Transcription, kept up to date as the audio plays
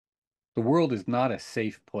The world is not a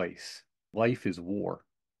safe place. Life is war.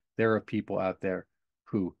 There are people out there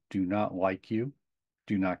who do not like you,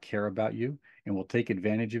 do not care about you, and will take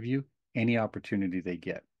advantage of you any opportunity they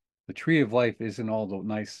get. The tree of life isn't all the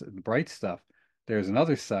nice, bright stuff. There's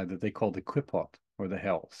another side that they call the Qlippoth, or the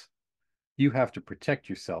hells. You have to protect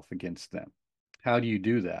yourself against them. How do you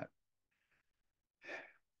do that?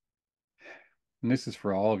 And this is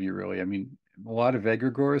for all of you, really. I mean, a lot of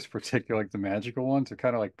egregores, particularly like the magical ones, are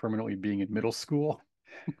kind of like permanently being in middle school.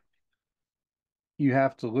 You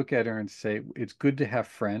have to look at her and say, it's good to have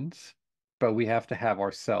friends, but we have to have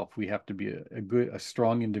ourselves. We have to be a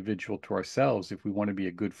strong individual to ourselves if we want to be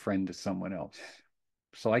a good friend to someone else.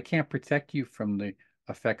 So I can't protect you from the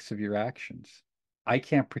effects of your actions. I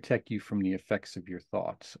can't protect you from the effects of your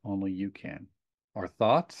thoughts. Only you can. Our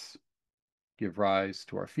thoughts give rise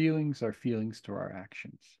to our feelings to our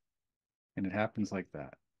actions. And it happens like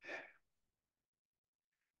that.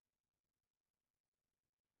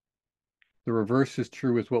 The reverse is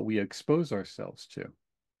true with what we expose ourselves to.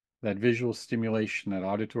 That visual stimulation, that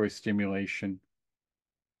auditory stimulation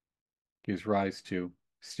gives rise to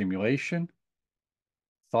stimulation,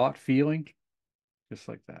 thought, feeling, just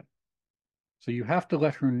like that. So you have to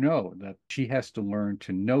let her know that she has to learn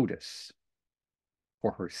to notice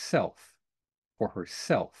for herself, for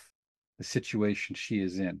herself, the situation she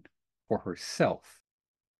is in, for herself.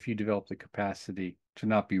 If you develop the capacity to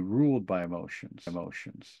not be ruled by emotions,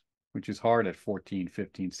 which is hard at 14,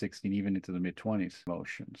 15, 16, even into the mid 20s,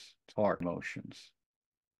 emotions. It's hard, emotions.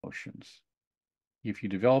 If you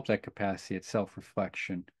develop that capacity at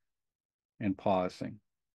self-reflection and pausing,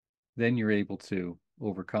 then you're able to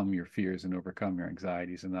overcome your fears and overcome your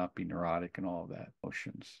anxieties and not be neurotic and all of that.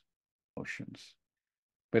 Emotions.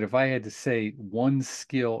 But if I had to say one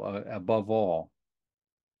skill above all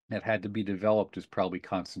that had to be developed is probably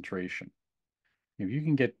concentration. If you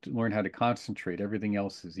can learn how to concentrate, everything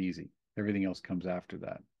else is easy. Everything else comes after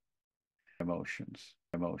that. Emotions.